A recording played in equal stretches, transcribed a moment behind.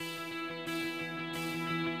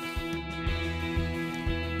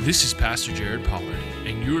This is Pastor Jared Pollard,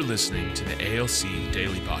 and you're listening to the ALC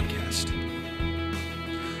Daily Podcast.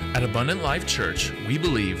 At Abundant Life Church, we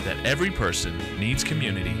believe that every person needs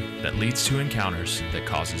community that leads to encounters that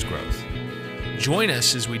causes growth. Join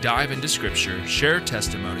us as we dive into Scripture, share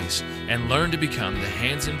testimonies, and learn to become the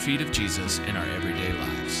hands and feet of Jesus in our everyday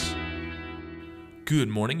lives. Good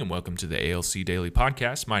morning and welcome to the ALC Daily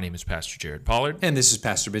Podcast. My name is Pastor Jared Pollard. And this is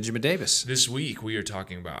Pastor Benjamin Davis. This week we are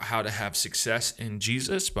talking about how to have success in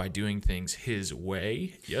Jesus by doing things His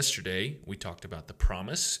way. Yesterday we talked about the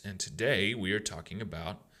promise, and today we are talking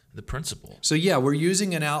about the principle. So we're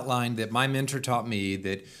using an outline that my mentor taught me,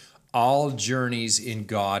 that all journeys in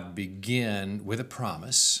God begin with a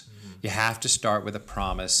promise. You have to start with a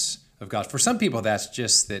promise of God. For some people, that's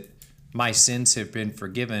just that my sins have been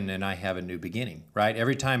forgiven and I have a new beginning, right?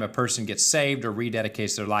 Every time a person gets saved or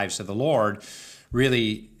rededicates their lives to the Lord,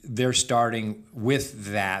 really they're starting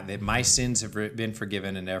with that my sins have been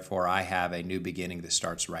forgiven and therefore I have a new beginning that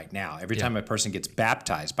starts right now. Every time a person gets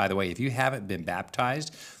baptized, by the way, if you haven't been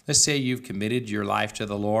baptized, let's say you've committed your life to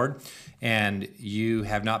the Lord and you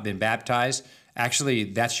have not been baptized,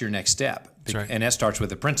 actually that's your next step. Right. And that starts with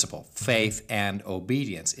the principle. Faith and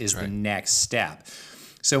obedience is the next step.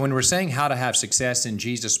 So when we're saying how to have success in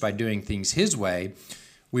Jesus by doing things His way,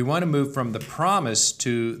 we want to move from the promise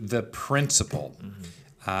to the principle.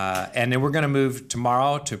 And then we're going to move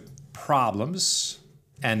tomorrow to problems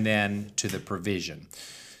and then to the provision.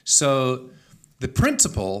 So the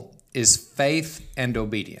principle is faith and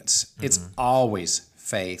obedience. It's always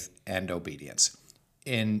faith and obedience.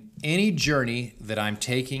 In any journey that I'm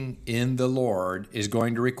taking in the Lord is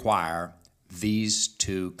going to require these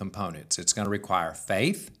two components. It's going to require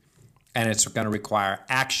faith, and it's going to require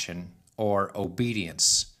action or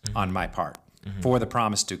obedience on my part for the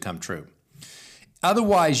promise to come true.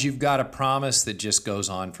 Otherwise, you've got a promise that just goes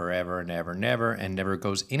on forever and ever and ever and never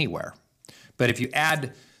goes anywhere. But if you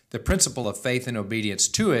add the principle of faith and obedience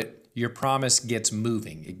to it, your promise gets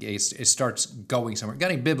moving. It starts going somewhere.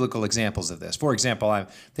 Got any biblical examples of this? For example, I'm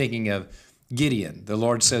thinking of Gideon. The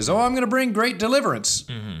Lord says, I'm going to bring great deliverance.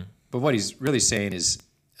 But what He's really saying is,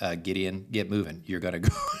 Gideon, get moving. You're going to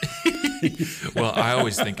go. Well, I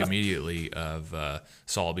always think immediately of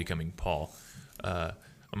Saul becoming Paul. I'm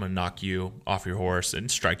going to knock you off your horse and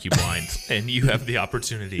strike you blind, and you have the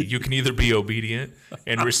opportunity. You can either be obedient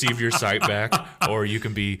and receive your sight back, or you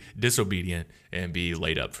can be disobedient and be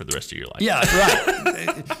laid up for the rest of your life. Yeah,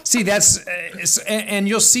 right. See, and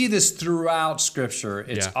you'll see this throughout Scripture.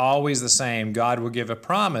 It's always the same. God will give a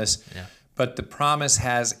promise, but the promise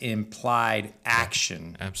has implied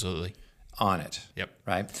action. Absolutely. On it. Yep.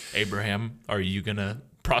 Right? Abraham, are you going to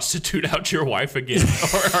prostitute out your wife again,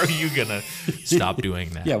 or are you going to stop doing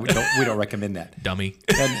that? Yeah, we don't recommend that. Dummy.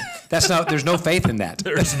 And there's no faith in that.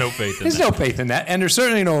 There's no faith in There's that. no faith in that, and there's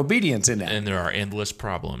certainly no obedience in that. And there are endless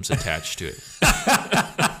problems attached to it.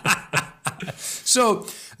 So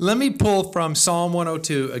let me pull from Psalm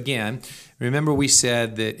 102 again. Remember, we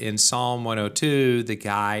said that in Psalm 102, the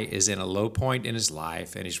guy is in a low point in his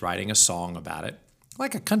life, and he's writing a song about it,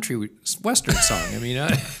 like a country western song. I mean,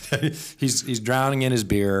 he's drowning in his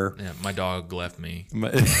beer. Yeah, my dog left me.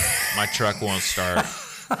 My truck won't start.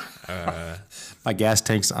 My gas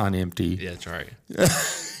tank's on empty. Yeah, that's right.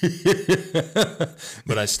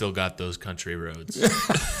 But I still got those country roads.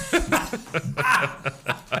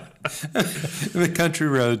 The country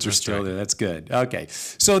roads are still there. That's good. Okay.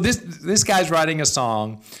 So this guy's writing a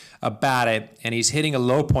song about it, and he's hitting a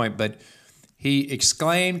low point, but he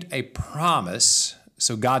exclaimed a promise.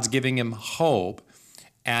 So God's giving him hope,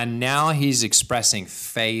 and now he's expressing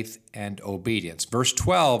faith and obedience. Verse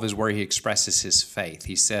 12 is where he expresses his faith.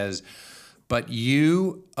 He says, "But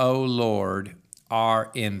you, O Lord, are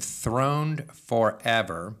enthroned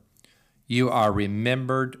forever. You are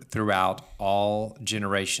remembered throughout all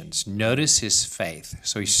generations." Notice his faith.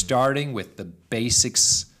 So he's starting with the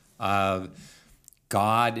basics of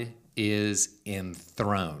God is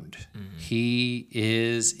enthroned. He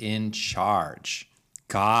is in charge.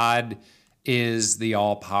 God is the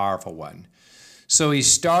all-powerful one. So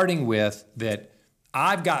he's starting with that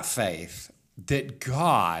I've got faith that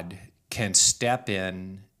God can step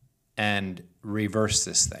in and reverse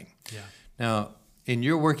this thing. Yeah. Now, in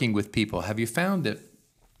your working with people, have you found that,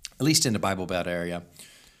 at least in the Bible Belt area,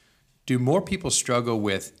 do more people struggle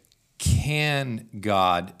with, can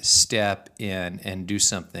God step in and do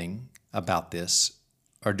something about this?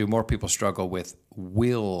 Or do more people struggle with,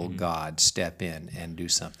 will God step in and do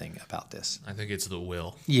something about this? I think it's the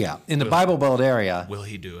will. Yeah. In the Bible Belt area. Will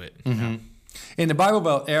He do it? In the Bible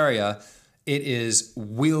Belt area, It is,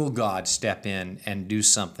 will God step in and do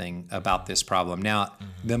something about this problem? Now,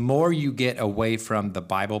 the more you get away from the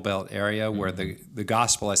Bible Belt area where the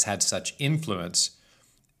gospel has had such influence,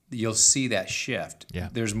 you'll see that shift. Yeah.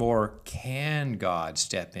 There's more, can God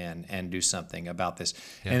step in and do something about this?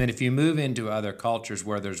 Yeah. And then if you move into other cultures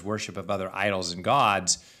where there's worship of other idols and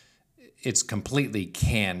gods, it's completely,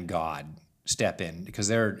 can God step in? Because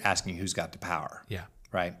they're asking who's got the power. Yeah.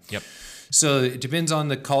 Right? Yep. So it depends on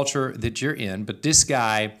the culture that you're in, but this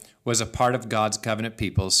guy was a part of God's covenant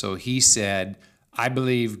people. So he said, I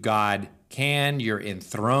believe God can, you're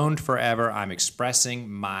enthroned forever. I'm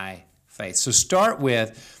expressing my faith. So start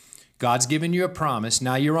with, God's given you a promise.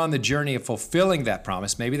 Now you're on the journey of fulfilling that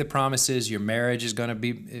promise. Maybe the promise is your marriage is going to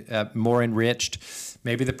be more enriched.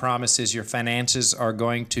 Maybe the promise is your finances are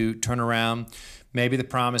going to turn around. Maybe the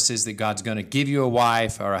promise is that God's going to give you a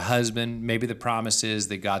wife or a husband. Maybe the promise is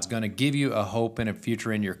that God's going to give you a hope and a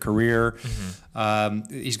future in your career.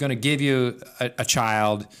 He's going to give you a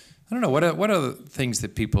child. I don't know. What are the things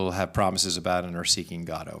that people have promises about and are seeking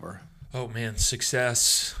God over? Oh, man,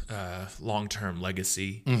 success, long-term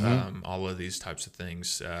legacy, all of these types of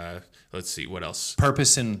things. Let's see, what else?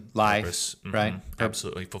 Purpose in life, Purpose, right?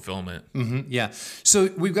 Absolutely, fulfillment. Yeah. So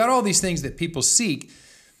we've got all these things that people seek.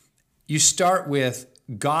 You start with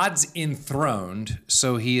God's enthroned,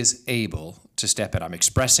 so he is able to step in. I'm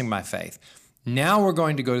expressing my faith. Now we're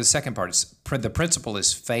going to go to the second part. The principle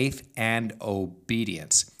is faith and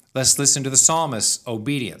obedience. Let's listen to the psalmist's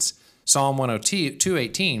obedience. Psalm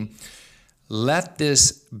 102:18. Let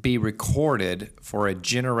this be recorded for a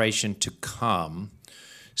generation to come,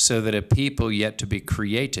 so that a people yet to be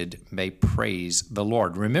created may praise the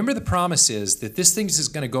Lord. Remember, the promise is that this thing is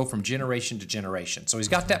going to go from generation to generation. So he's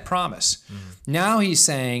got that promise. Now he's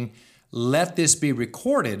saying, let this be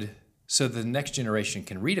recorded so that the next generation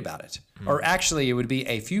can read about it. Or actually, it would be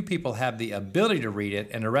a few people have the ability to read it,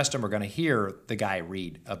 and the rest of them are going to hear the guy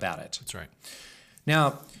read about it. That's right.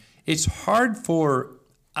 Now, it's hard for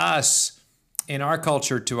us in our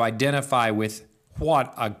culture to identify with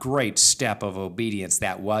what a great step of obedience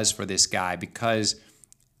that was for this guy, because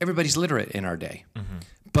everybody's literate in our day.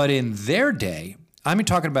 But in their day, I'm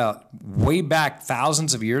talking about way back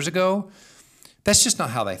thousands of years ago, that's just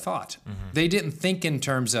not how they thought. They didn't think in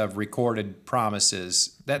terms of recorded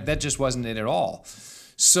promises. That just wasn't it at all.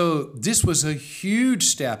 So this was a huge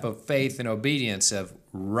step of faith and obedience of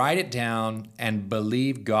write it down and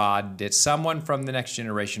believe God that someone from the next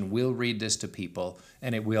generation will read this to people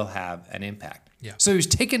and it will have an impact. Yeah. So he's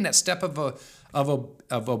taking that step of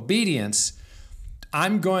obedience.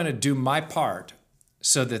 I'm going to do my part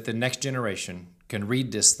so that the next generation can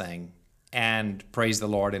read this thing and praise the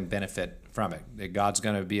Lord and benefit from it. That God's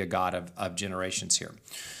going to be a God of generations here.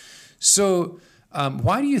 So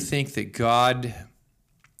why do you think that God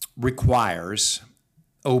requires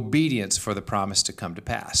obedience for the promise to come to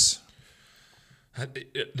pass?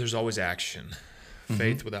 There's always action.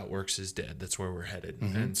 Faith without works is dead. That's where we're headed.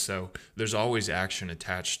 And so there's always action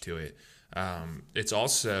attached to it. It's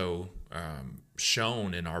also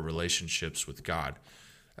shown in our relationships with God.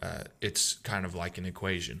 It's kind of like an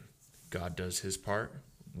equation. God does his part,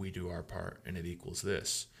 we do our part, and it equals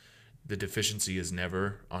this. The deficiency is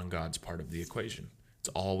never on God's part of the equation. It's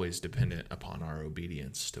always dependent upon our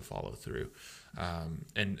obedience to follow through.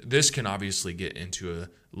 And this can obviously get into a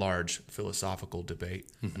large philosophical debate,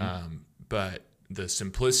 but the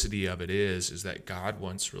simplicity of it is that God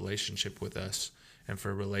wants relationship with us. And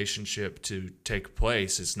for a relationship to take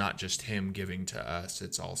place, it's not just him giving to us,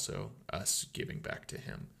 it's also us giving back to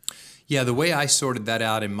him. Yeah, the way I sorted that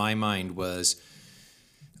out in my mind was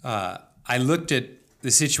I looked at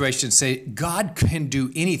the situation and say, God can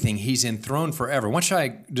do anything. He's enthroned forever. Once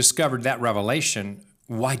I discovered that revelation,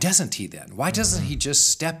 why doesn't he then? Why doesn't he just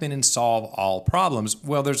step in and solve all problems?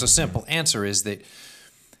 Well, there's a simple answer, is that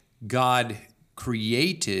God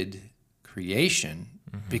created creation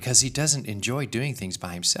because he doesn't enjoy doing things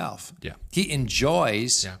by himself. Yeah. He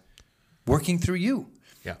enjoys working through you.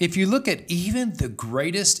 Yeah. If you look at even the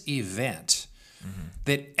greatest event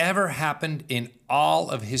that ever happened in all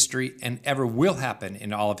of history and ever will happen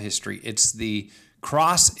in all of history, it's the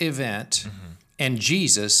cross event and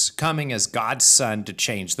Jesus coming as God's son to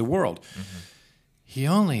change the world. He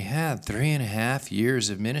only had 3.5 years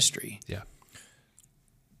of ministry. Yeah.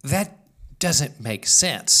 That doesn't make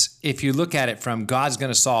sense if you look at it from God's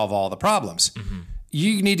going to solve all the problems.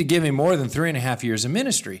 You need to give him more than 3.5 years of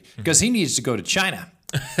ministry because he needs to go to China.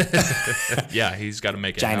 Yeah, he's got to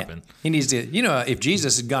make it happen. He needs to, if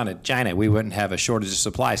Jesus had gone to China, we wouldn't have a shortage of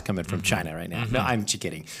supplies coming from China right now. No, I'm just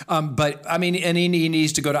kidding. But I mean, and he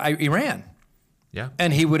needs to go to Iran. Yeah.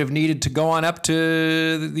 And he would have needed to go on up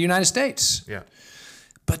to the United States. Yeah.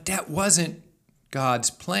 But that wasn't God's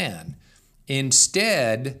plan.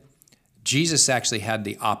 Instead, Jesus actually had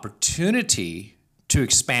the opportunity to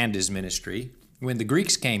expand his ministry when the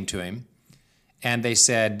Greeks came to him and they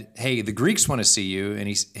said, hey, the Greeks want to see you. And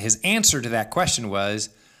his answer to that question was,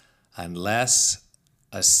 unless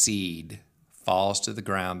a seed falls to the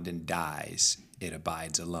ground and dies, it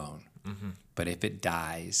abides alone. Mm-hmm. But if it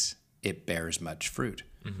dies, it bears much fruit.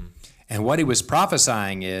 Mm-hmm. And what he was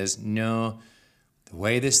prophesying is, no, the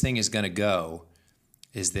way this thing is going to go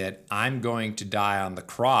is that I'm going to die on the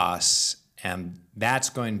cross, and that's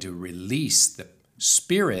going to release the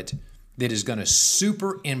Spirit that is going to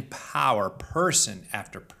super empower person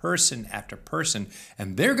after person after person,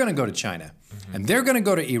 and they're going to go to China, and they're going to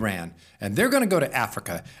go to Iran, and they're going to go to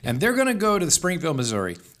Africa, and they're going to go to Springfield,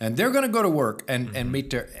 Missouri, and they're going to go to work and meet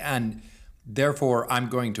their, and therefore I'm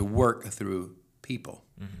going to work through people,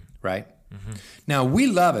 right? Now, we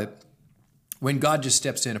love it when God just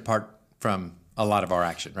steps in apart from a lot of our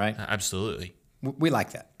action, right? Absolutely. We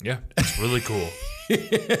like that. Yeah, it's really cool.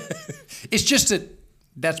 It's just that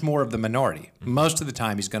that's more of the minority. Most of the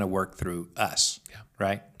time, he's going to work through us,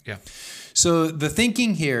 right? Yeah. So the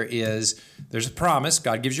thinking here is there's a promise.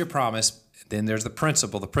 God gives you a promise. Then there's the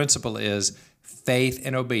principle. The principle is faith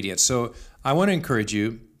and obedience. So I want to encourage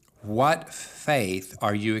you, what faith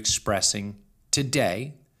are you expressing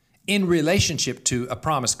today in relationship to a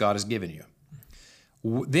promise God has given you?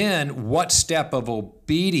 Then what step of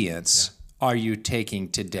obedience are you taking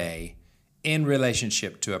today in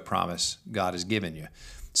relationship to a promise God has given you?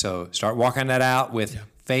 So start walking that out with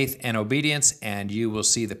faith and obedience, and you will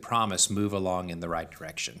see the promise move along in the right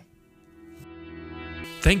direction.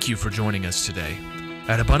 Thank you for joining us today.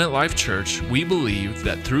 At Abundant Life Church, we believe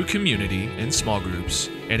that through community in small groups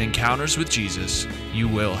and encounters with Jesus, you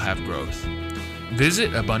will have growth.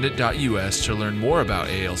 Visit abundant.us to learn more about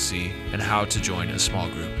ALC and how to join a small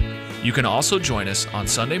group. You can also join us on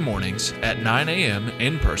Sunday mornings at 9 a.m.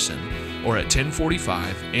 in person or at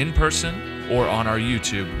 10:45 in person or on our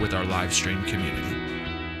YouTube with our live stream community.